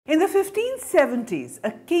In the 1570s, a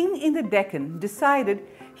king in the Deccan decided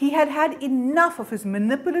he had had enough of his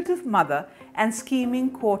manipulative mother and scheming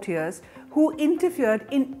courtiers who interfered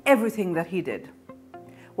in everything that he did.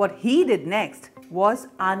 What he did next was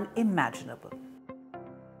unimaginable.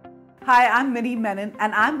 Hi, I'm Menon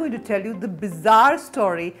and I'm going to tell you the bizarre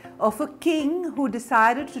story of a king who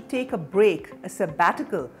decided to take a break, a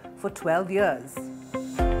sabbatical, for 12 years.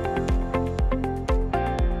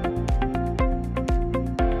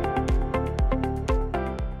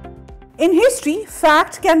 In history,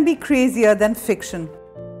 fact can be crazier than fiction.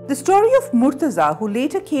 The story of Murtaza, who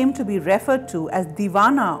later came to be referred to as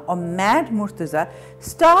Diwana or Mad Murtaza,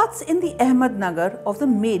 starts in the Ahmadnagar of the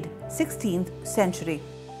mid-16th century.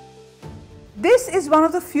 This is one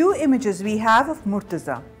of the few images we have of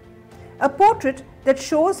Murtaza, a portrait that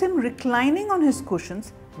shows him reclining on his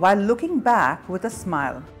cushions while looking back with a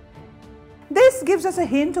smile. This gives us a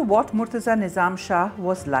hint of what Murtaza Nizam Shah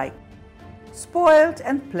was like. Spoiled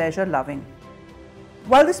and pleasure-loving.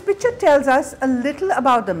 While this picture tells us a little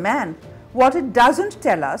about the man, what it doesn't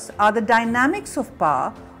tell us are the dynamics of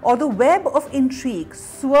power or the web of intrigue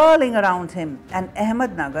swirling around him and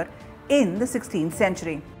Ahmadnagar in the 16th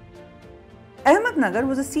century. Ahmadnagar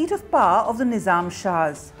was a seat of power of the Nizam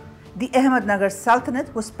Shahs. The Ahmadnagar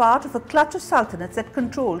Sultanate was part of a clutch of sultanates that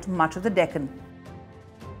controlled much of the Deccan.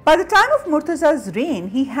 By the time of Murtaza's reign,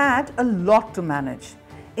 he had a lot to manage.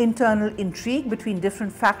 Internal intrigue between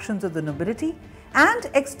different factions of the nobility and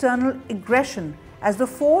external aggression as the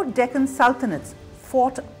four Deccan sultanates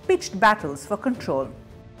fought pitched battles for control.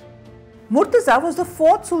 Murtaza was the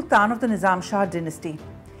fourth sultan of the Nizam Shah dynasty.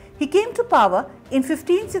 He came to power in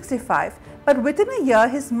 1565, but within a year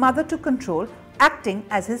his mother took control, acting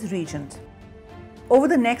as his regent. Over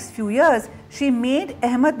the next few years, she made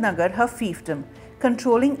Ahmadnagar her fiefdom,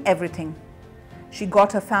 controlling everything. She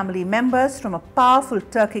got her family members from a powerful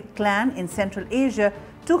Turkic clan in Central Asia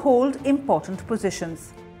to hold important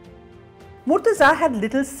positions. Murtaza had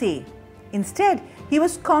little say. Instead, he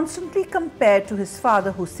was constantly compared to his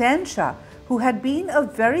father Hussain Shah, who had been a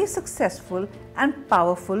very successful and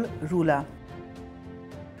powerful ruler.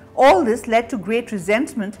 All this led to great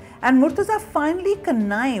resentment, and Murtaza finally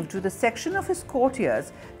connived with a section of his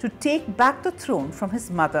courtiers to take back the throne from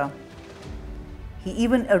his mother. He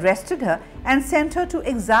even arrested her and sent her to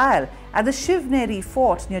exile at the Shivneri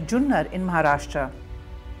fort near Junnar in Maharashtra.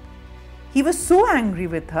 He was so angry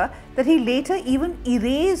with her that he later even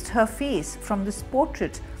erased her face from this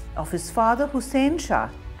portrait of his father Hussain Shah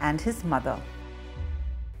and his mother.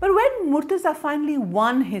 But when Murtaza finally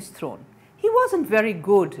won his throne, he wasn't very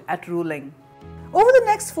good at ruling. Over the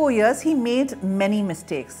next 4 years, he made many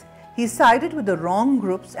mistakes. He sided with the wrong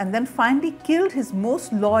groups and then finally killed his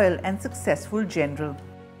most loyal and successful general.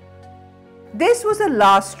 This was the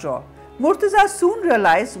last straw. Murtaza soon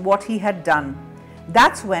realized what he had done.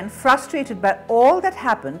 That's when, frustrated by all that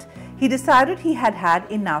happened, he decided he had had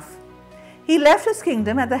enough. He left his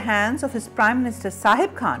kingdom at the hands of his Prime Minister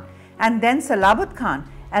Sahib Khan and then Salabat Khan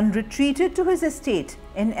and retreated to his estate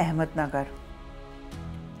in Ahmadnagar.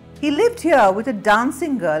 He lived here with a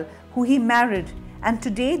dancing girl who he married, and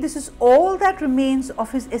today this is all that remains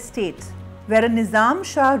of his estate, where a Nizam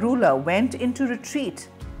Shah ruler went into retreat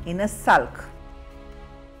in a sulk.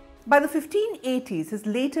 By the 1580s, his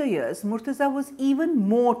later years, Murtaza was even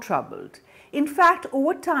more troubled. In fact,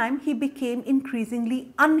 over time, he became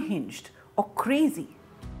increasingly unhinged or crazy.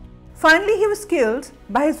 Finally, he was killed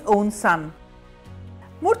by his own son.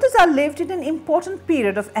 Murtaza lived in an important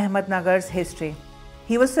period of Ahmadnagar's history.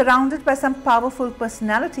 He was surrounded by some powerful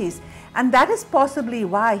personalities, and that is possibly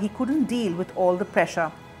why he couldn't deal with all the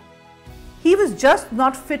pressure. He was just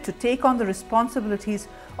not fit to take on the responsibilities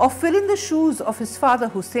or fill in the shoes of his father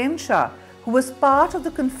Hussain Shah, who was part of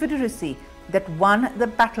the confederacy that won the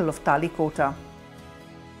Battle of Talikota.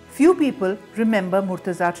 Few people remember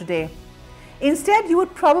Murtaza today. Instead, you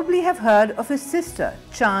would probably have heard of his sister,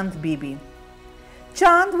 Chand Bibi.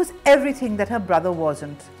 Chand was everything that her brother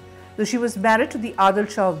wasn't. Though she was married to the Adil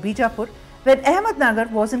Shah of Bijapur, when Ahmadnagar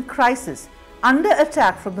was in crisis, under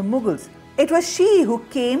attack from the Mughals, it was she who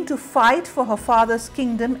came to fight for her father's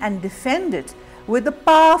kingdom and defend it with the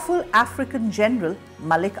powerful African general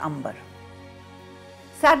Malik Ambar.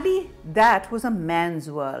 Sadly, that was a man's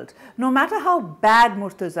world. No matter how bad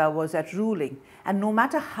Murtaza was at ruling, and no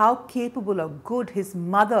matter how capable or good his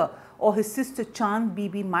mother or his sister Chand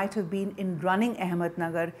Bibi might have been in running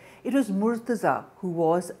Ahmadnagar, it was Murtaza who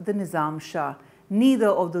was the Nizam Shah. Neither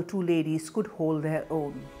of the two ladies could hold their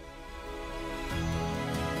own.